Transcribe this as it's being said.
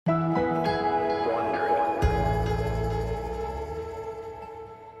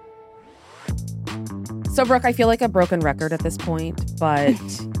So, Brooke, I feel like a broken record at this point, but,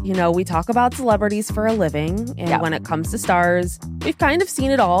 we talk about celebrities for a living, and when it comes to stars, we've kind of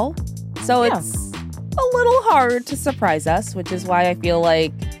seen it all. So it's a little hard to surprise us, which is why I feel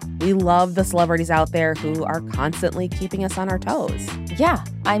like we love the celebrities out there who are constantly keeping us on our toes. Yeah.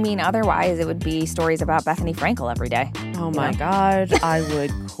 I mean, otherwise it would be stories about Bethany Frankel every day. Oh, my God. I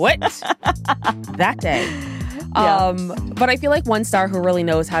would quit that day. Yeah. But I feel like one star who really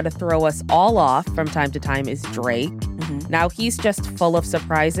knows how to throw us all off from time to time is Drake. Mm-hmm. Now, he's just full of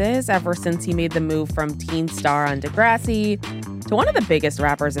surprises ever since he made the move from teen star on Degrassi to one of the biggest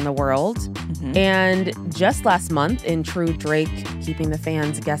rappers in the world. Mm-hmm. And just last month, in true Drake keeping the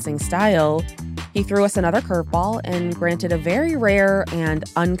fans guessing style, he threw us another curveball and granted a very rare and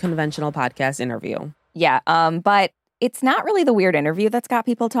unconventional podcast interview. Yeah, but it's not really the weird interview that's got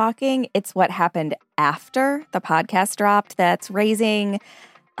people talking. It's what happened after the podcast dropped that's raising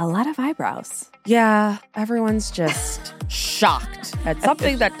a lot of eyebrows. Yeah, everyone's just shocked at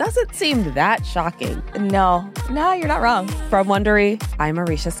something that doesn't seem that shocking. No, you're not wrong. From Wondery, I'm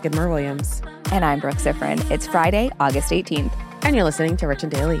Marisha Skidmore-Williams. And I'm Brooke Sifrin. It's Friday, August 18th. And you're listening to Rich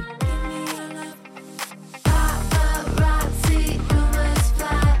and Daily.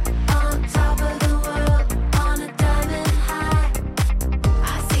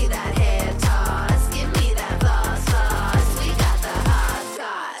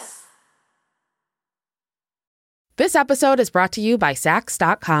 This episode is brought to you by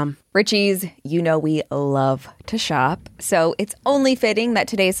Saks.com. Richies, we love to shop, so it's only fitting that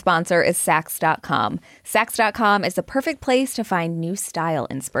today's sponsor is Saks.com. Saks.com is the perfect place to find new style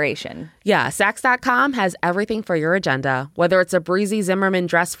inspiration. Yeah, Saks.com has everything for your agenda, whether it's a breezy Zimmermann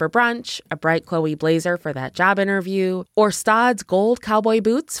dress for brunch, a bright Chloe blazer for that job interview, or Staud's gold cowboy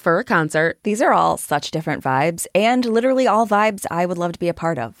boots for a concert. These are all such different vibes, and literally all vibes I would love to be a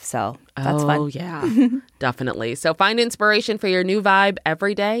part of, so that's fun. Oh, yeah, definitely. So find inspiration for your new vibe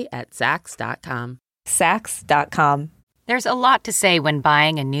every day at Saks.com. Saks.com. There's a lot to say when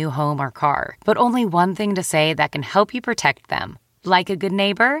buying a new home or car, but only one thing to say that can help you protect them. Like a good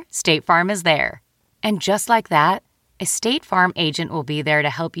neighbor, State Farm is there. And just like that, a State Farm agent will be there to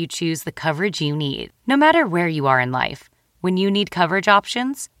help you choose the coverage you need, no matter where you are in life. When you need coverage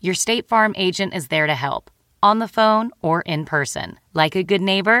options, your State Farm agent is there to help, on the phone or in person. Like a good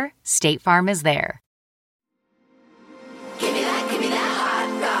neighbor, State Farm is there.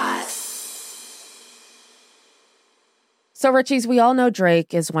 So, Richies, we all know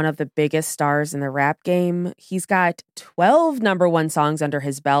Drake is one of the biggest stars in the rap game. He's got 12 number one songs under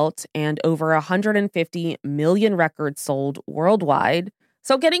his belt and over 150 million records sold worldwide.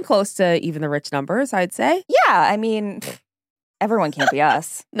 So getting close to even the rich numbers, I'd say. Yeah, I mean, everyone can't be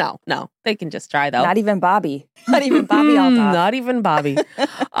us. No, they can just try, though. Not even Bobby. Not even Bobby Altoff. Not even Bobby.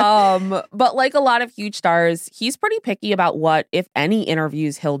 But like a lot of huge stars, he's pretty picky about what, if any,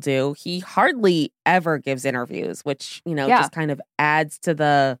 interviews he'll do. He hardly ever gives interviews, which, just kind of adds to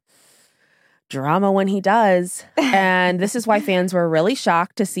the drama when he does. And this is why fans were really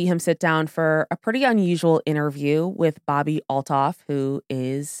shocked to see him sit down for a pretty unusual interview with Bobby Altoff, who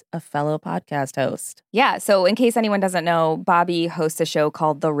is a fellow podcast host. Yeah, so in case anyone doesn't know, Bobby hosts a show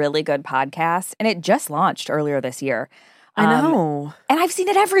called The Really Good Podcast, and it just launched earlier this year. I know. And I've seen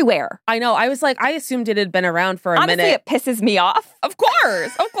it everywhere. I know. I was like, I assumed it had been around for a minute. Honestly, it pisses me off. Of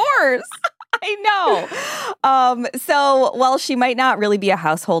course. I know. So while she might not really be a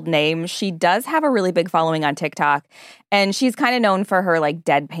household name, she does have a really big following on TikTok. And she's kind of known for her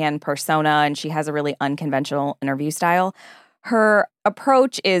deadpan persona, and she has a really unconventional interview style. Her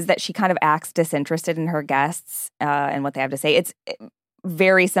approach is that she kind of acts disinterested in her guests and what they have to say. It's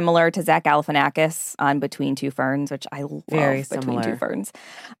very similar to Zach Galifianakis on Between Two Ferns, which I love. Very Between similar. Two Ferns.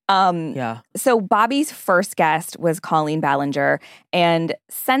 Yeah. So Bobby's first guest was Colleen Ballinger, and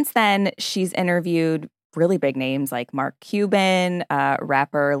since then she's interviewed really big names like Mark Cuban,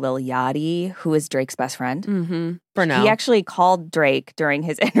 rapper Lil Yachty, who is Drake's best friend. Mm-hmm. For now. He actually called Drake during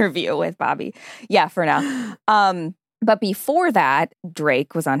his interview with Bobby. Yeah, for now. But before that,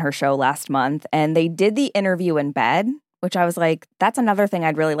 Drake was on her show last month, and they did the interview in bed, which I was like, that's another thing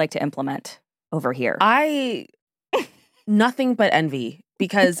I'd really like to implement over here. Nothing but envy,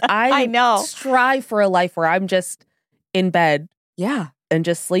 because I know. strive for a life where I'm just in bed. Yeah. And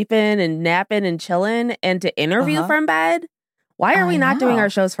just sleeping and napping and chilling, and to interview from bed. Why are we not doing our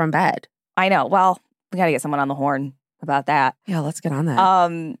shows from bed? I know. Well, we got to get someone on the horn about that. Yeah, let's get on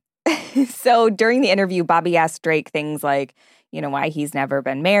that. So during the interview, Bobby asked Drake things like, why he's never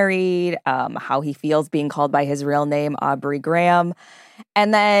been married, how he feels being called by his real name, Aubrey Graham.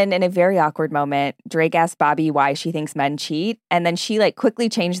 And then in a very awkward moment, Drake asked Bobby why she thinks men cheat. And then she quickly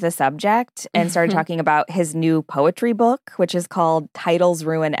changed the subject and started talking about his new poetry book, which is called Titles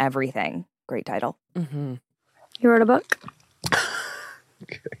Ruin Everything. Great title. You wrote a book?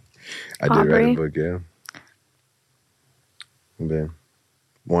 Okay. I did write a book, yeah. Okay.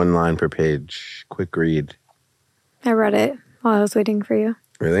 1 line per page. Quick read. I read it while I was waiting for you.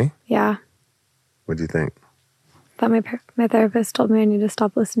 Really? Yeah. What do you think? But my therapist told me I need to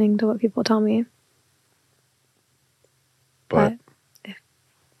stop listening to what people tell me. But if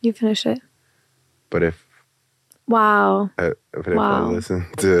you finish it. But if... Wow. If I listen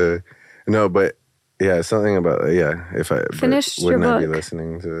to... No, but... Yeah, something about... if I... Finished your book. Wouldn't I be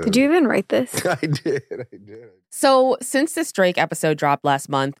listening to... Did you even write this? I did. So since this Drake episode dropped last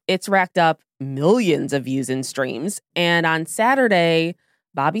month, it's racked up millions of views and streams. And on Saturday,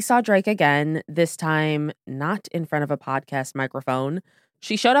 Bobby saw Drake again, this time not in front of a podcast microphone.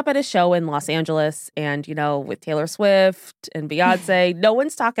 She showed up at his show in Los Angeles and, with Taylor Swift and Beyonce. No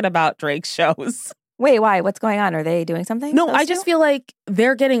one's talking about Drake's shows. Wait, why? What's going on? Are they doing something? No, I just feel like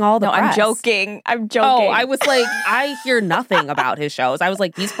they're getting all the press. I'm joking. Oh, I was like, I hear nothing about his shows. I was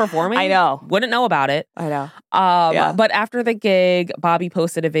like, he's performing? I know. Wouldn't know about it. I know. But after the gig, Bobby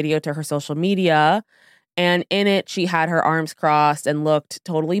posted a video to her social media. And in it, she had her arms crossed and looked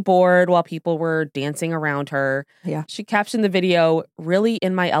totally bored while people were dancing around her. Yeah. She captioned the video, "Really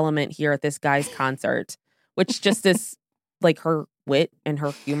in my element here at this guy's concert," which just is her wit and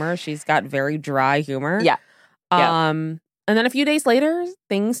her humor. She's got very dry humor. Yeah. And then a few days later,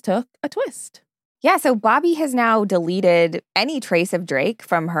 things took a twist. Yeah, so Bobby has now deleted any trace of Drake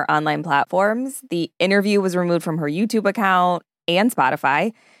from her online platforms. The interview was removed from her YouTube account and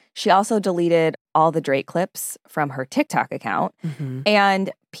Spotify. She also deleted all the Drake clips from her TikTok account. Mm-hmm. And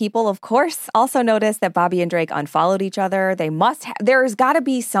people, of course, also noticed that Bobby and Drake unfollowed each other. There's got to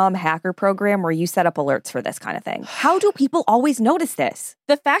be some hacker program where you set up alerts for this kind of thing. How do people always notice this?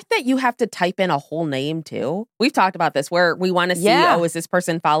 The fact that you have to type in a whole name, too. We've talked about this, where we want to see, is this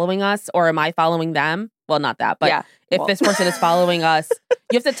person following us or am I following them? Well, not that, but if this person is following us,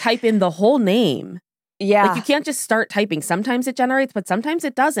 you have to type in the whole name. Yeah. You can't just start typing. Sometimes it generates, but sometimes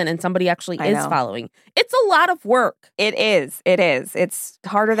it doesn't, and somebody actually is following. It's a lot of work. It is. It's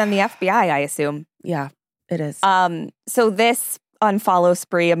harder than the FBI, I assume. Yeah, it is. So this unfollow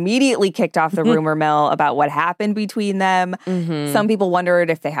spree immediately kicked off the rumor mill about what happened between them. Mm-hmm. Some people wondered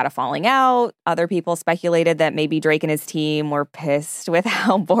if they had a falling out. Other people speculated that maybe Drake and his team were pissed with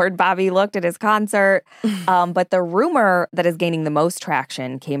how bored Bobby looked at his concert. But the rumor that is gaining the most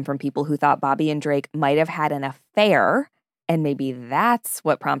traction came from people who thought Bobby and Drake might have had an affair, and maybe that's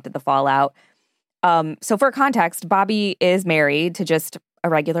what prompted the fallout. So for context, Bobby is married to just a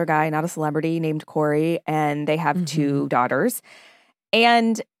regular guy, not a celebrity, named Corey, and they have 2 daughters.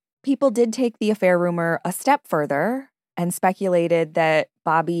 And people did take the affair rumor a step further and speculated that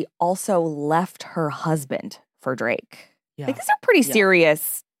Bobby also left her husband for Drake. Yeah. These are pretty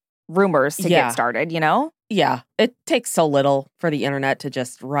serious rumors to get started, Yeah. It takes so little for the internet to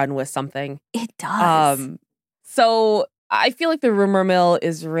just run with something. It does. So I feel like the rumor mill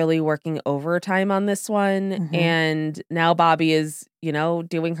is really working overtime on this one. Mm-hmm. And now Bobby is,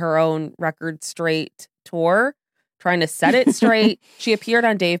 doing her own Record Straight tour, trying to set it straight. She appeared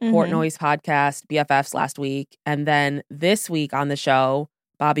on Dave Portnoy's podcast, BFFs, last week. And then this week on the show,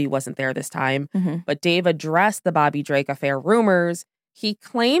 Bobby wasn't there this time, but Dave addressed the Bobby Drake affair rumors. He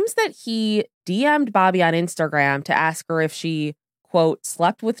claims that he DM'd Bobby on Instagram to ask her if she, quote,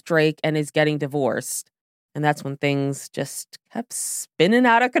 slept with Drake and is getting divorced. And that's when things just kept spinning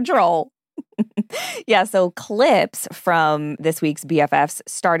out of control. Yeah, so clips from this week's BFFs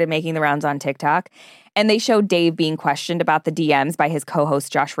started making the rounds on TikTok, and they showed Dave being questioned about the DMs by his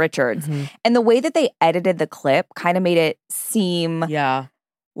co-host Josh Richards. And the way that they edited the clip kind of made it seem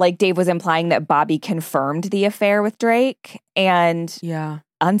like Dave was implying that Bobby confirmed the affair with Drake. And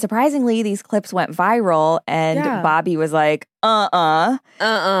unsurprisingly, these clips went viral, and Bobby was like, you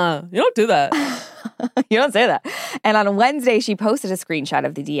don't do that. You don't say that. And on Wednesday, she posted a screenshot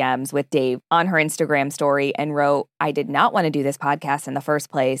of the DMs with Dave on her Instagram story and wrote, "I did not want to do this podcast in the first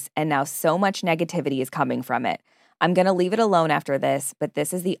place, and now so much negativity is coming from it. I'm going to leave it alone after this, but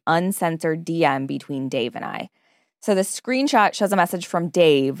this is the uncensored DM between Dave and I." So the screenshot shows a message from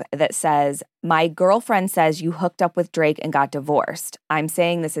Dave that says, "My girlfriend says you hooked up with Drake and got divorced. I'm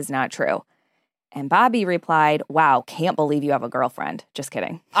saying this is not true." And Bobby replied, "Wow, can't believe you have a girlfriend." Just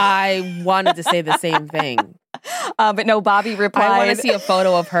kidding. I wanted to say the same thing. But no, Bobby replied. I want to see a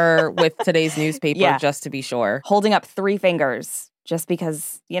photo of her with today's newspaper just to be sure. Holding up 3 fingers, just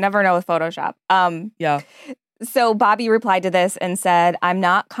because you never know with Photoshop. Yeah. So Bobby replied to this and said, I'm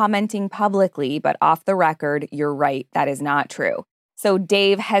not commenting publicly, but off the record, you're right. That is not true. So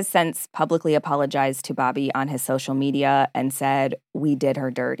Dave has since publicly apologized to Bobby on his social media and said, we did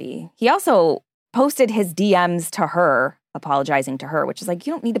her dirty. He also posted his DMs to her, apologizing to her, which is like,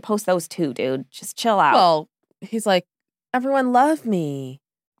 you don't need to post those too, dude. Just chill out. Well, he's like, everyone love me.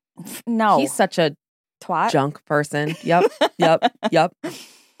 No. He's such a twat. Junk person. Yep.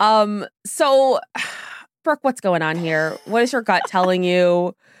 So, Brooke, what's going on here? What is your gut telling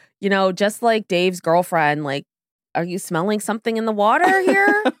you? You know, just like Dave's girlfriend, like, are you smelling something in the water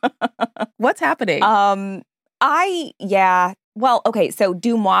here? What's happening? Well, okay. So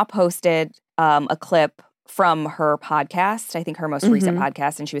Dumois posted a clip from her podcast, I think her most recent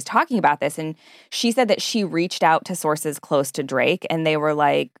podcast, and she was talking about this. And she said that she reached out to sources close to Drake, and they were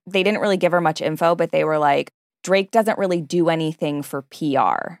like, they didn't really give her much info, but they were like, Drake doesn't really do anything for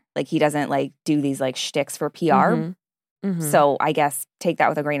PR. Like, he doesn't like do these like shticks for PR. So I guess take that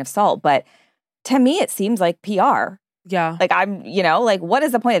with a grain of salt. But to me, it seems like PR. Yeah. Like, I'm, like, what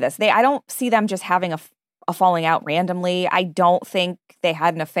is the point of this? I don't see them just having a falling out randomly. I don't think they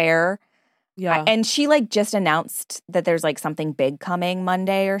had an affair. Yeah. And she like just announced that there's like something big coming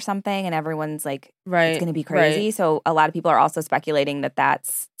Monday or something. And everyone's like, it's going to be crazy. Right. So a lot of people are also speculating that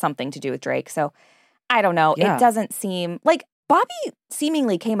that's something to do with Drake. So I don't know. Yeah. It doesn't seem like Bobby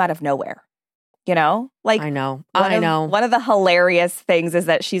seemingly came out of nowhere. Like, I know. One of the hilarious things is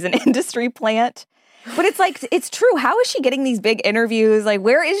that she's an industry plant. But it's like, it's true. How is she getting these big interviews? Like,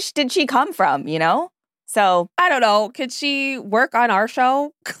 did she come from, So I don't know. Could she work on our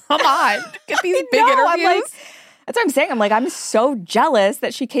show? Come on. Get these big interviews. I'm like, that's what I'm saying. I'm like, I'm so jealous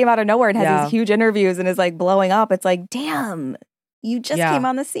that she came out of nowhere and has these huge interviews and is like blowing up. It's like, damn, you just came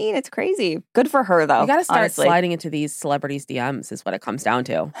on the scene. It's crazy. Good for her, though. You got to start honestly. sliding into these celebrities' DMs is what it comes down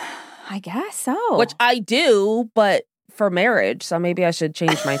to. I guess so. Which I do, but for marriage. So maybe I should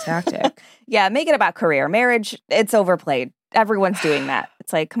change my tactic. Yeah, make it about career. Marriage, it's overplayed. Everyone's doing that.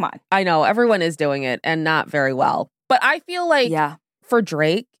 It's like, come on. I know. Everyone is doing it and not very well. But I feel like for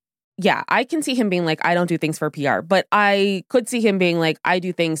Drake, I can see him being like, I don't do things for PR. But I could see him being like, I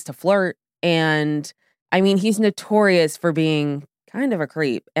do things to flirt. And I mean, he's notorious for being kind of a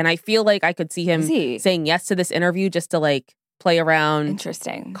creep. And I feel like I could see him saying yes to this interview just to like play around.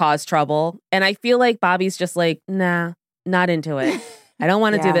 Interesting. Cause trouble. And I feel like Bobby's just like, nah, not into it. I don't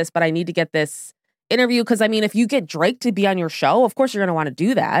want to do this, but I need to get this interview. Because I mean, if you get Drake to be on your show, of course you're going to want to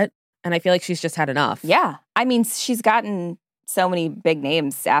do that. And I feel like she's just had enough. Yeah. I mean, she's gotten so many big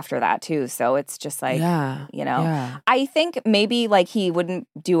names after that too. So it's just like, I think maybe like he wouldn't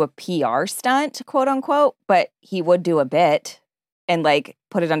do a PR stunt, quote unquote, but he would do a bit and like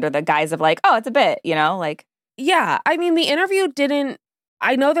put it under the guise of like, oh, it's a bit, like. Yeah. I mean, the interview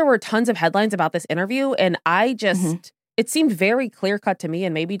I know there were tons of headlines about this interview and I just, it seemed very clear cut to me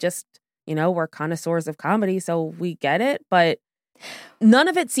and maybe just, we're connoisseurs of comedy, so we get it. But none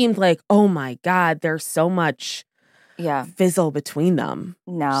of it seemed like, oh my God, there's so much fizzle between them.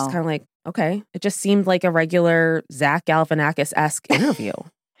 No. It's kind of like, okay. It just seemed like a regular Zach Galifianakis-esque interview.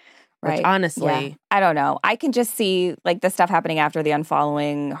 Right. Which honestly. I don't know. I can just see like the stuff happening after the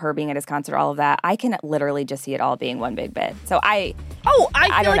unfollowing, her being at his concert, all of that. I can literally just see it all being one big bit. So I feel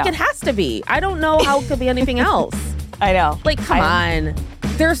like it has to be. I don't know how it could be anything else. I know. Like, come on.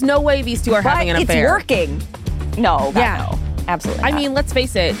 There's no way these two are having an affair. It's working. No. No. Absolutely not. I mean, let's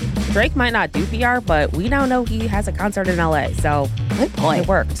face it. Drake might not do PR, but we now know he has a concert in LA. So good point. It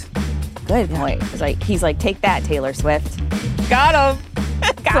worked. Good point. It's he's like, take that, Taylor Swift. Got him.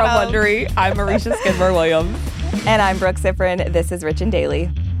 From Wondery, I'm Marisha Skidmore-Williams. And I'm Brooke Sifrin. This is Rich and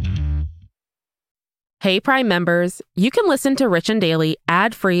Daily. Hey, Prime members. You can listen to Rich and Daily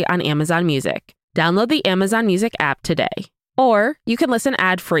ad-free on Amazon Music. Download the Amazon Music app today. Or you can listen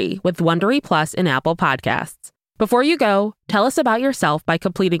ad-free with Wondery Plus in Apple Podcasts. Before you go, tell us about yourself by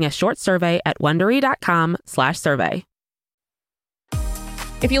completing a short survey at Wondery.com/survey.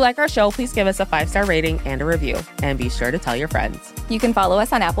 If you like our show, please give us a 5-star rating and a review. And be sure to tell your friends. You can follow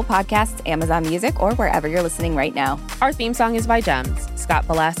us on Apple Podcasts, Amazon Music, or wherever you're listening right now. Our theme song is by Gems. Scott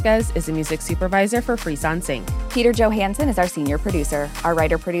Velasquez is a music supervisor for Frisson Sync. Peter Johansson is our senior producer. Our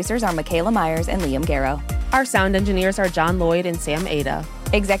writer-producers are Michaela Myers and Liam Garrow. Our sound engineers are John Lloyd and Sam Ada.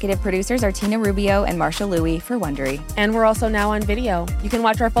 Executive producers are Tina Rubio and Marsha Louie for Wondery. And we're also now on video. You can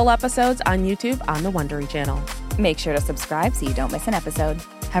watch our full episodes on YouTube on the Wondery channel. Make sure to subscribe so you don't miss an episode.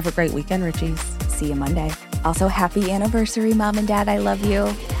 Have a great weekend, Richies. See you Monday. Also, happy anniversary, Mom and Dad. I love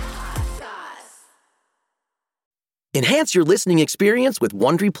you. Enhance your listening experience with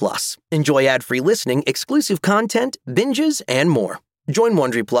Wondery Plus. Enjoy ad-free listening, exclusive content, binges, and more. Join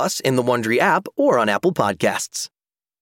Wondery Plus in the Wondery app or on Apple Podcasts.